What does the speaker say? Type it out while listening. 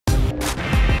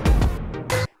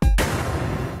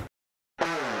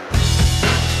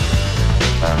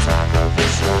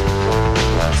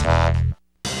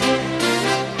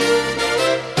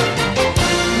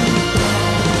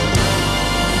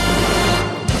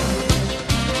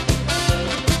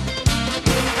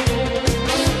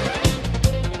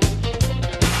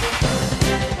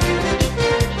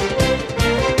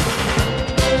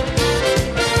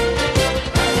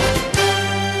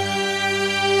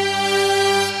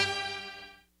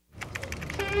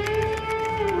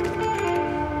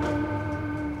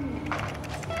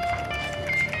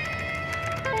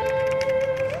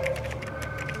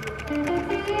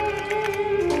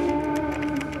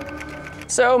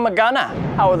So, McGunner,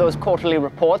 how are those quarterly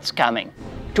reports coming?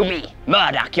 To me,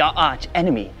 Murdoch, your arch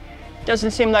enemy.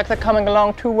 Doesn't seem like they're coming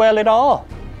along too well at all.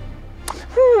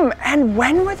 And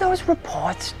when were those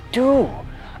reports due?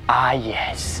 Ah,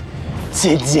 yes,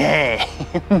 today.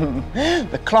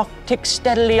 The clock ticks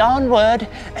steadily onward,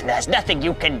 and there's nothing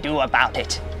you can do about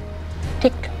it.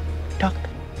 Tick, tock,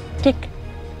 tick,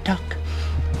 tock.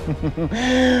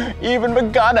 Even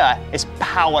McGunner is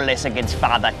powerless against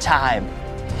Father Time.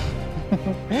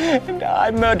 And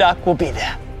I, Murdoch, will be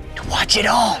there to watch it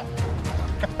all.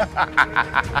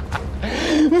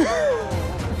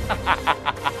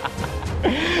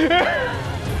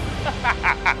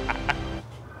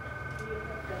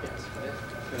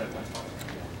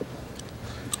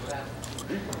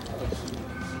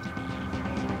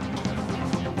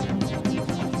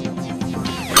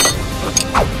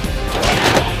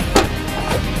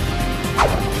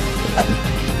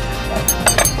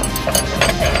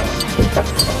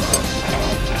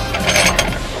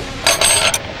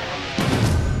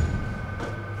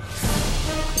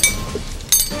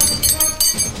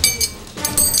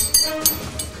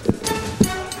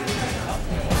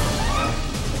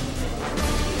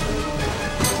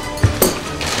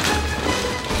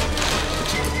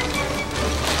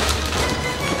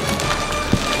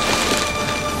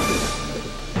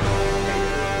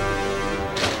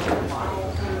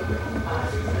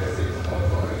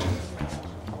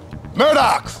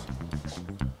 Murdoch!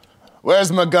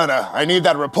 Where's McGunner? I need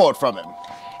that report from him.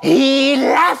 He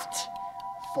left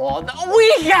for the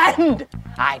weekend!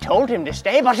 I told him to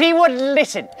stay, but he wouldn't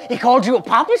listen. He called you a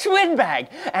pompous windbag,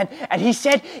 and he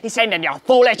said that you're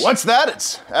foolish. What's that?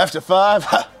 It's after 5?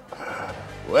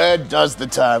 Where does the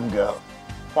time go?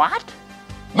 What?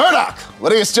 Murdoch!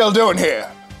 What are you still doing here?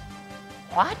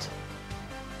 What?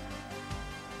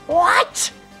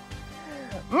 What?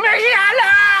 McGunner!